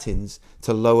 Statins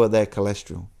to lower their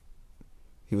cholesterol.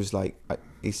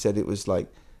 He said it was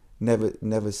like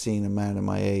never seen a man of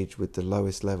my age with the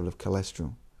lowest level of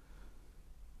cholesterol.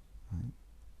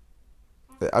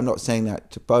 Right? I'm not saying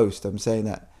that to boast. I'm saying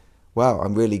that, wow,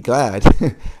 I'm really glad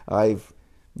I've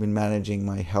been managing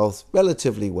my health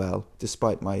relatively well,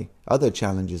 despite my other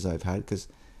challenges I've had, because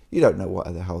you don't know what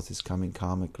other health is coming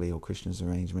karmically or Krishna's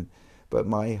arrangement. But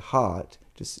my heart,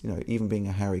 just, even being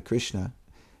a Hare Krishna,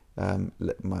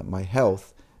 my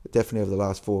health, definitely over the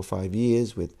last 4 or 5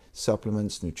 years with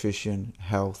supplements, nutrition,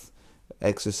 health,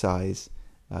 exercise,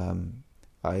 and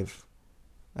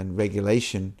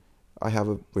regulation, I have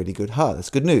a really good heart. That's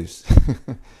good news.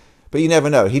 But you never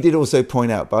know. He did also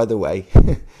point out, by the way,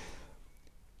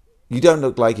 you don't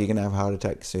look like you're going to have a heart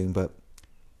attack soon, but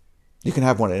you can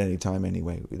have one at any time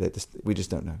anyway. We just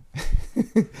don't know.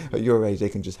 At your age, they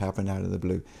can just happen out of the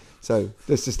blue. So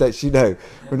let's just let you know.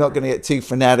 We're not going to get too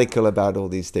fanatical about all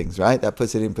these things, right? That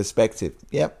puts it in perspective.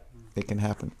 Yep, it can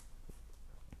happen.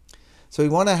 So we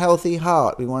want a healthy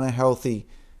heart. We want a healthy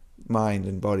mind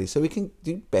and body, so we can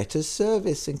do better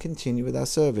service and continue with our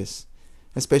service.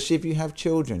 Especially if you have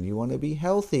children, you want to be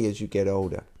healthy as you get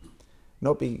older,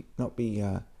 not be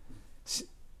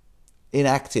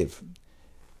inactive.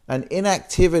 And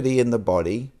inactivity in the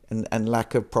body and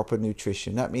lack of proper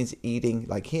nutrition, that means eating,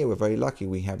 like here we're very lucky,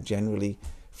 we have generally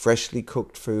freshly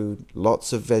cooked food,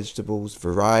 lots of vegetables,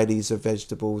 varieties of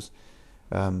vegetables.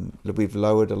 We've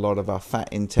lowered a lot of our fat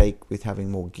intake with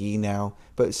having more ghee now,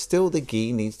 but still the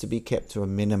ghee needs to be kept to a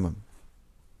minimum.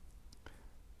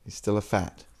 It's still a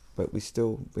fat, but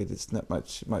it's not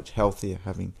much healthier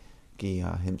having ghee,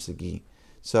 ahimsa ghee.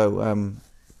 So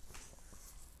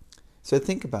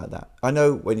think about that. I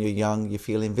know when you're young, you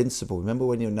feel invincible. Remember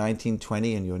when you're 19,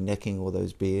 20 and you're necking all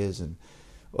those beers and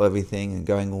everything and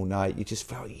going all night, you just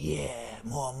felt,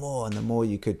 more and more. And the more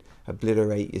you could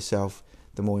obliterate yourself,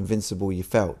 the more invincible you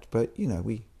felt. But,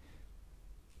 we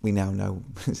now know.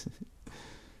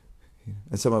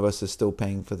 And some of us are still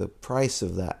paying for the price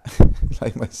of that,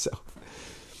 like myself,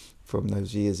 from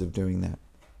those years of doing that.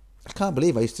 I can't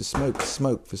believe I used to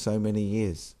smoke for so many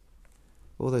years.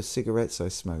 All those cigarettes I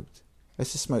smoked. I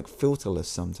used to smoke filterless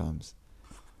sometimes.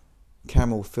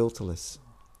 Camel filterless.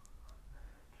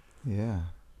 Yeah.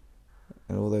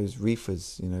 And all those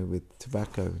reefers, with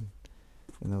tobacco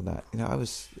and all that. I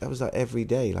was like every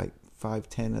day, like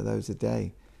 5-10 of those a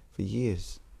day for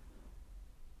years.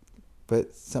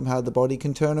 But somehow the body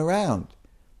can turn around.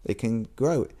 It can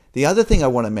grow. The other thing I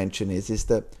want to mention is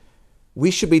that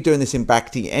we should be doing this in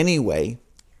Bhakti anyway,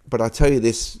 but I'll tell you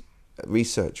this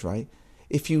research, right?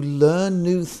 If you learn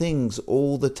new things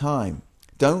all the time,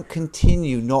 don't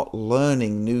continue not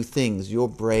learning new things. Your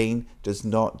brain does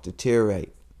not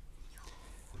deteriorate.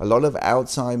 A lot of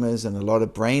Alzheimer's and a lot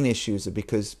of brain issues are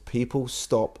because people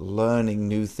stop learning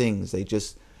new things. They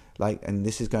just and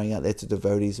this is going out there to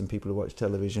devotees and people who watch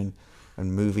television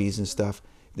and movies and stuff.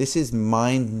 This is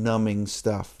mind-numbing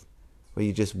stuff where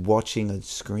you're just watching a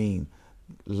screen.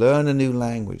 Learn a new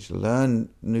language, learn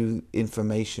new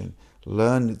information,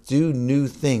 do new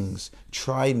things,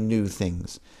 try new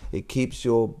things. It keeps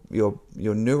your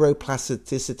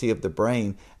neuroplasticity of the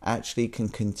brain actually can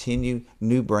continue.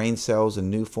 New brain cells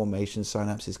and new formation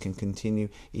synapses can continue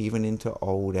even into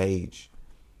old age.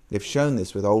 They've shown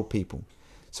this with old people.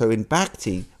 So in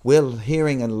Bhakti, we're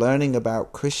hearing and learning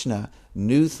about Krishna,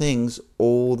 new things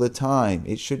all the time.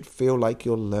 It should feel like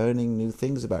you're learning new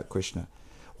things about Krishna.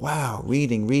 Wow,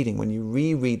 reading. When you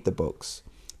reread the books,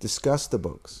 discuss the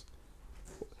books,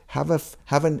 have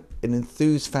an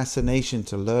enthused fascination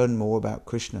to learn more about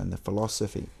Krishna and the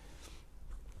philosophy.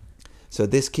 So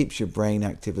this keeps your brain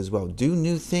active as well. Do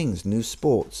new things, new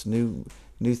sports, new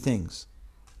things.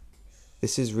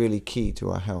 This is really key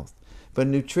to our health. But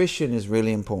nutrition is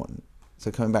really important. So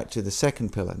coming back to the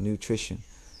second pillar, nutrition,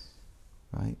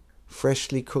 right?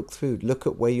 Freshly cooked food. Look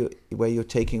at where you're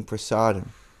taking prasadam.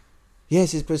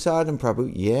 Yes, it's prasadam,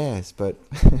 Prabhu. Yes, but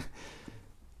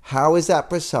how is that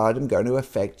prasadam going to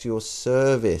affect your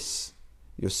service?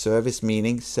 Your service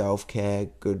meaning self-care,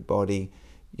 good body,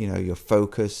 your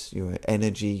focus, your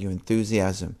energy, your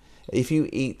enthusiasm. If you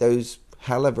eat those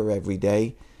halava every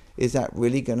day, is that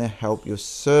really going to help your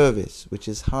service, which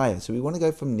is higher? So we want to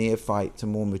go from neophyte to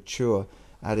more mature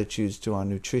attitudes to our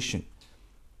nutrition.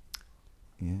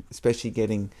 Yeah, especially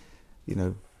getting,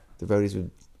 devotees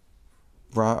with,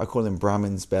 I call them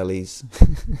Brahmins' bellies,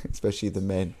 especially the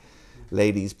men,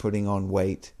 ladies putting on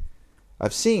weight.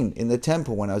 I've seen in the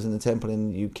temple, when I was in the temple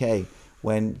in the UK,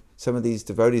 when some of these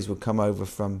devotees would come over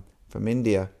from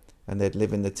India and they'd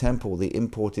live in the temple, the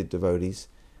imported devotees,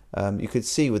 you could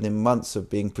see within months of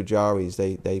being pujaris,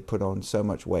 they put on so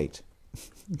much weight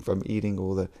from eating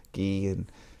all the ghee and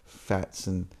fats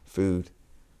and food.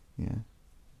 Yeah.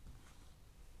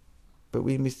 But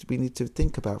we need to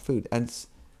think about food. And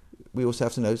we also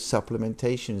have to know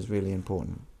supplementation is really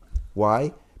important.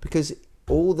 Why? Because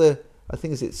I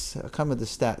think I can't remember the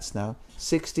stats now,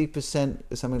 60%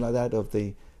 or something like that of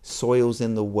the soils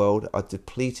in the world are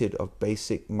depleted of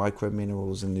basic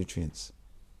microminerals and nutrients.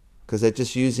 Because they're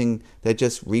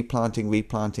just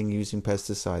replanting using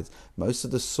pesticides. Most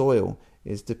of the soil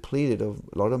is depleted of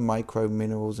a lot of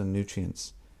microminerals and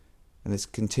nutrients. And it's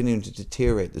continuing to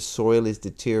deteriorate. The soil is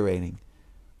deteriorating.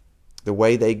 The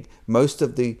way most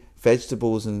of the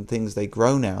vegetables and things they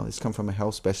grow now, it's come from a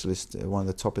health specialist, one of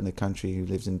the top in the country who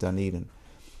lives in Dunedin.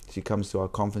 She comes to our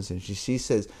conference and she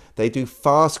says they do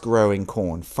fast growing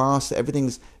corn.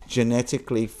 Everything's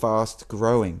genetically fast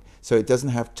growing. So it doesn't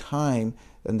have time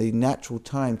and the natural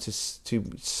time to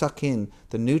suck in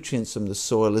the nutrients from the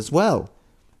soil as well.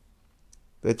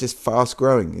 They're just fast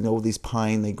growing. All these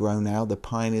pine they grow now, the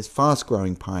pine is fast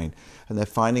growing pine. And they're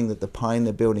finding that the pine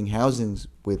they're building houses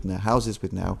with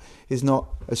now is not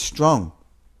as strong.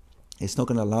 It's not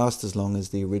going to last as long as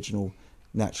the original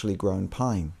naturally grown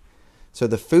pine. So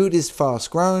the food is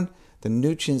fast grown, the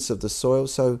nutrients of the soil,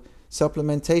 so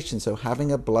supplementation, so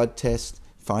having a blood test,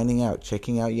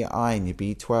 checking out your iron, your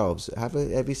B12s, have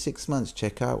it every 6 months,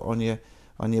 check out on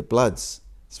your bloods.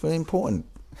 It's very important.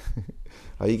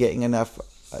 Are you getting enough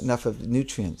of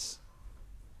nutrients?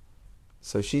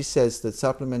 So she says that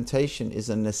supplementation is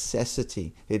a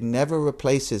necessity. It never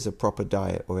replaces a proper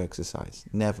diet or exercise.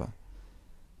 Never.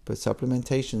 But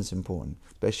supplementation is important,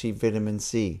 especially vitamin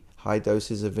C. High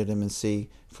doses of vitamin C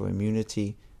for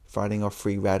immunity, fighting off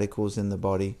free radicals in the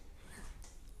body.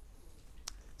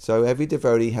 So every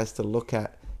devotee has to look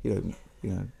at,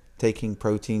 taking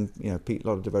protein. A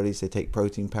lot of devotees, they take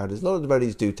protein powders. A lot of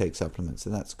devotees do take supplements,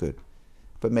 and that's good.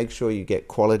 But make sure you get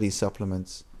quality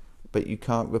supplements. But you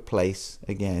can't replace,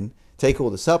 again, take all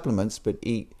the supplements, but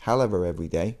eat halava every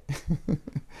day.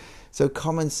 So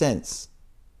common sense.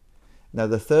 Now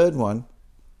the third one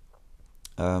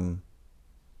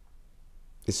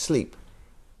is sleep.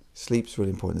 Sleep's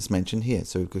really important. It's mentioned here.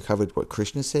 So we've covered what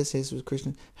Krishna says. Here's what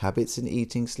Krishna, habits in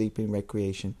eating, sleeping,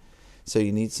 recreation. So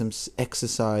you need some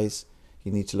exercise.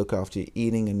 You need to look after your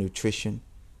eating and nutrition.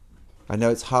 I know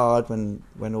it's hard when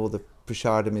all the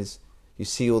prasadam is, you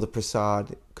see all the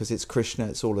prasad, because it's Krishna,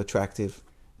 it's all attractive.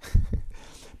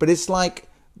 But it's like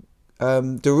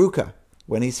Daruka.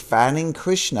 When he's fanning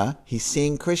Krishna, he's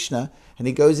seeing Krishna, and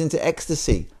he goes into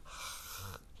ecstasy,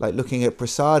 like looking at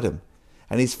prasadam.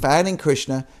 And he's fanning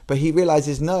Krishna, but he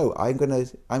realizes, no, I'm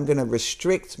gonna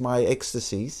restrict my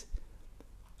ecstasies.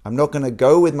 I'm not going to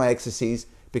go with my ecstasies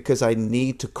because I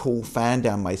need to cool fan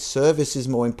down. My service is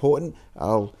more important.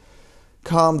 I'll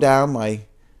calm down my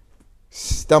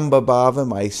stamba bhava,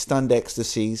 my stunned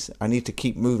ecstasies. I need to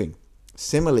keep moving.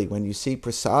 Similarly, when you see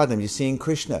prasadam, you're seeing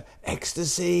Krishna,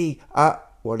 ecstasy.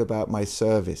 What about my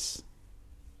service?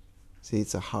 See,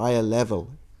 it's a higher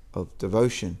level of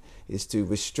devotion, is to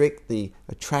restrict the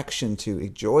attraction to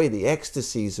enjoy the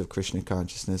ecstasies of Krishna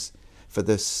consciousness for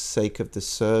the sake of the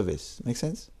service. Make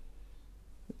sense?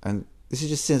 And this is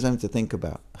just something to think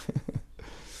about.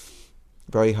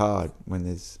 Very hard when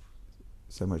there's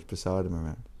so much prasadam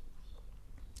around.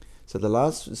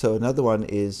 So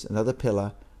another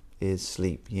pillar is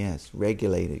sleep. Yes,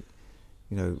 regulating.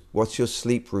 What's your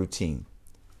sleep routine?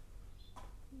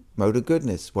 Mode of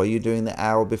goodness. What are you doing the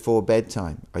hour before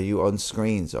bedtime? Are you on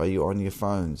screens? Are you on your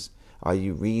phones? Are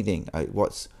you reading?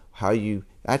 How are you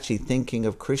actually thinking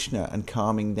of Krishna and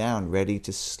calming down, ready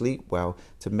to sleep well,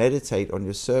 to meditate on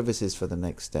your services for the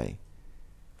next day?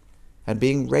 And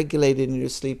being regulated in your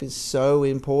sleep is so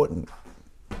important.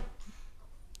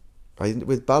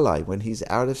 With Balai, when he's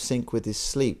out of sync with his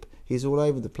sleep, he's all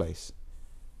over the place.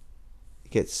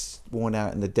 gets worn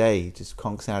out in the day, just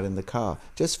conks out in the car,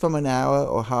 just from an hour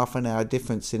or half an hour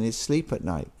difference in his sleep at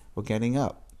night or getting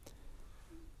up.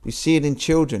 You see it in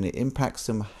children. It impacts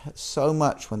them so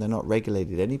much when they're not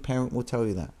regulated. Any parent will tell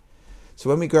you that. So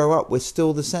when we grow up, we're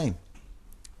still the same,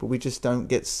 but we just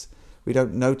we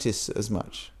don't notice as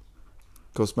much.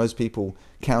 Of course, most people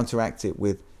counteract it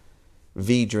with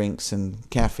V drinks and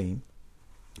caffeine,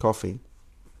 coffee.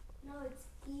 No, it's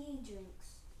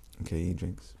e-drinks. Okay,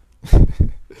 e-drinks.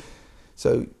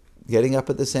 So getting up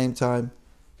at the same time,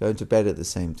 going to bed at the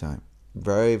same time.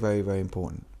 Very, very, very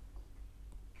important.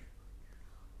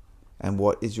 And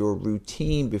what is your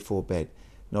routine before bed?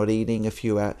 Not eating a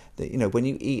few hours. When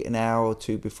you eat an hour or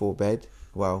two before bed,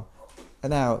 well,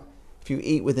 an hour. If you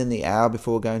eat within the hour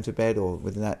before going to bed, or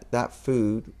within that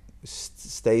food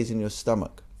stays in your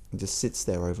stomach and just sits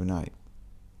there overnight.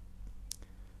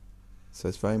 So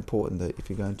it's very important that if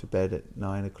you're going to bed at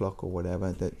 9 o'clock or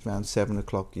whatever, that around 7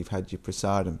 o'clock you've had your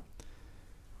prasadam.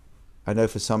 I know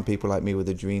for some people like me with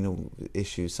adrenal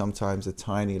issues, sometimes a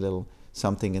tiny little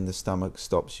something in the stomach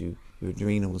stops your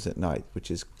adrenals at night, which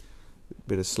is a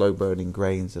bit of slow burning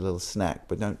grains, a little snack,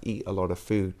 but don't eat a lot of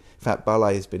food. In fact,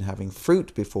 Balai has been having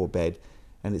fruit before bed,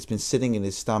 and it's been sitting in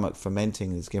his stomach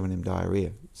fermenting and it's given him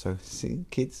diarrhea. So see,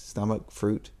 kids, stomach,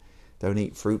 fruit, don't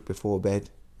eat fruit before bed.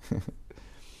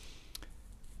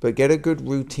 But get a good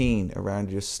routine around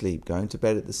your sleep, going to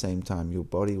bed at the same time. Your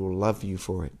body will love you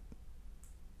for it.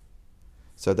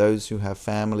 So those who have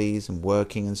families and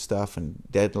working and stuff and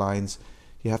deadlines,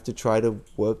 you have to try to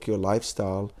work your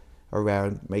lifestyle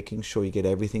around making sure you get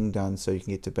everything done so you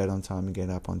can get to bed on time and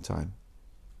get up on time.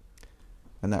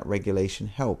 And that regulation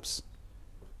helps.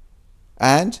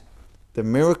 And the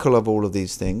miracle of all of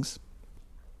these things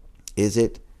is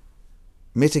it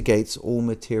mitigates all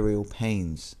material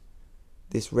pains.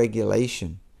 This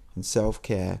regulation and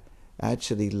self-care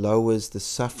actually lowers the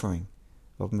suffering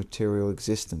of material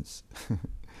existence.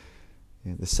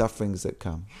 The sufferings that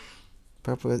come.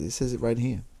 Prabhupada, it says it right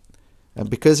here. And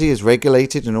because he is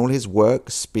regulated in all his work,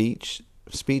 speech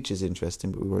is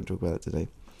interesting, but we won't talk about it today,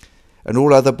 and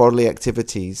all other bodily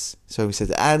activities, so he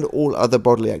says, and all other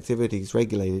bodily activities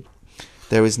regulated,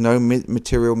 there is no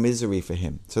material misery for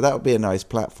him. So that would be a nice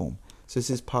platform. So this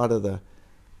is part of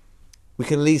we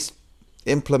can at least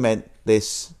implement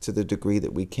this to the degree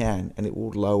that we can, and it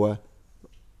will lower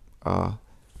our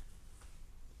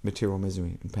material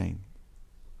misery and pain.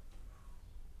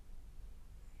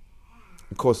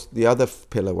 Of course, the other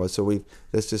pillar was, so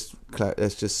let's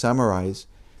just summarize.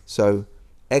 So,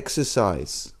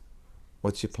 exercise.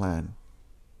 What's your plan?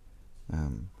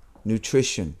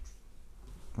 Nutrition,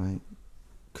 right?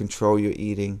 Control your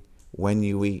eating, when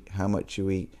you eat, how much you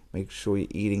eat. Make sure you're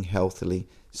eating healthily.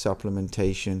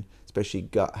 Supplementation, especially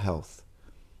gut health.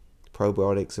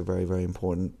 Probiotics are very, very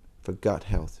important for gut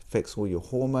health. Affects all your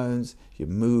hormones, your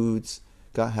moods.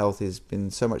 Gut health has been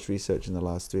so much research in the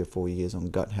last 3 or 4 years on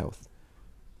gut health.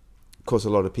 Of course,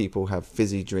 a lot of people have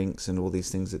fizzy drinks and all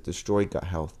these things that destroy gut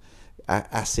health.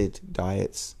 Acid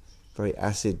diets, very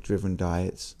acid-driven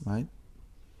diets, right?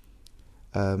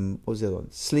 What was the other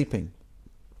one? Sleeping.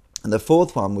 And the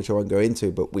fourth one, which I won't go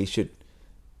into, but we should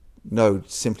know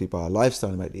simply by our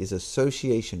lifestyle, is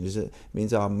association. It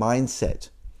means our mindset.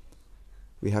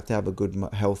 We have to have a good,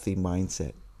 healthy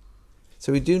mindset.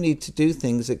 So we do need to do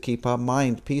things that keep our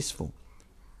mind peaceful.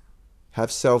 Have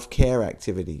self-care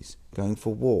activities, going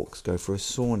for walks, go for a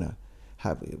sauna,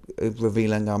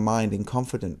 revealing our mind in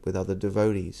confidence with other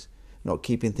devotees, not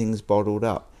keeping things bottled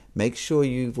up. Make sure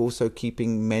you're also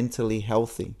keeping mentally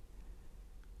healthy.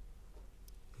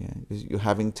 Yeah, you're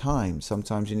having time.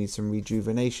 Sometimes you need some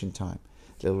rejuvenation time,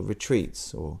 little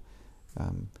retreats or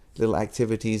little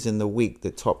activities in the week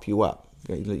that top you up.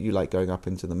 You like going up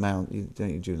into the mountain,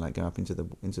 don't you like going up into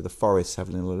the forest,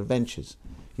 having little adventures.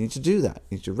 You need to do that.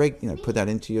 You need to put that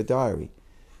into your diary.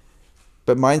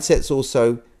 But mindset's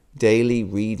also daily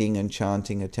reading and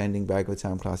chanting, attending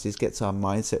Bhagavatam classes gets our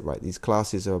mindset right. These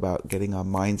classes are about getting our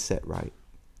mindset right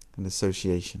and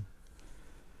association.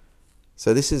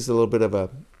 So this is a little bit of a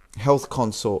health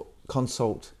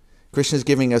consult. Krishna's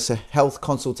giving us a health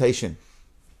consultation.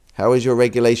 How is your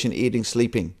regulation, eating,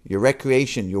 sleeping, your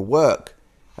recreation, your work?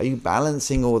 Are you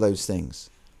balancing all those things?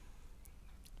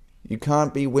 You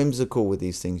can't be whimsical with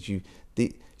these things.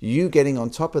 You getting on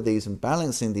top of these and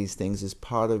balancing these things is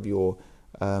part of your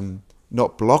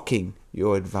not blocking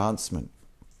your advancement.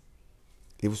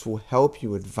 It will help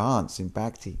you advance in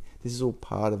Bhakti. This is all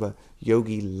part of a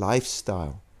yogi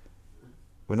lifestyle.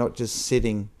 We're not just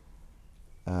sitting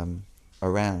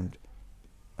around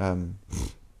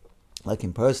like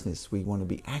impersonalists. We want to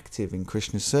be active in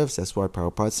Krishna's service. That's why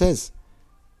Prabhupada says.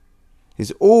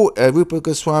 Rupa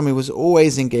Goswami was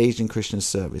always engaged in Krishna's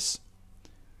service.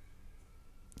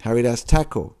 Haridas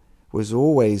Thakur was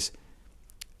always,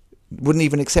 wouldn't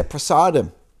even accept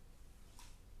prasadam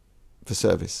for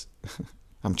service.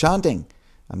 I'm chanting,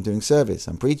 I'm doing service,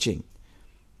 I'm preaching.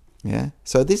 Yeah.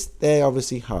 So they're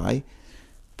obviously high,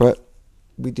 but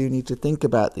we do need to think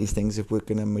about these things if we're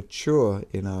going to mature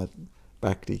in our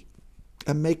bhakti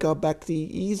and make our bhakti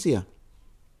easier.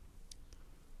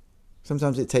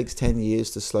 Sometimes it takes 10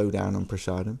 years to slow down on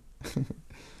prasadam.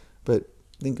 But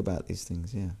think about these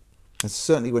things, yeah. And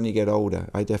certainly when you get older,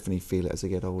 I definitely feel it as I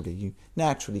get older, you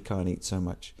naturally can't eat so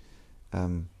much,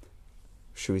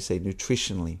 should we say,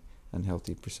 nutritionally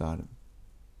unhealthy prasadam.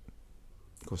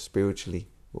 Of course, spiritually,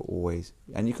 we're always...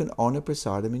 And you can honor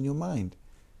prasadam in your mind.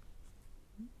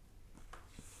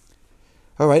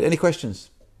 All right, any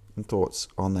questions and thoughts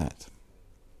on that?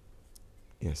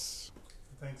 Yes.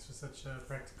 Thanks for such a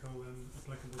practical and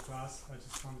applicable class. I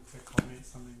just wanted to comment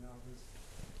something that I was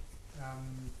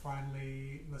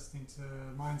finally listening to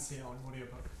Mindset on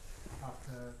audiobook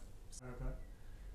after Sarah got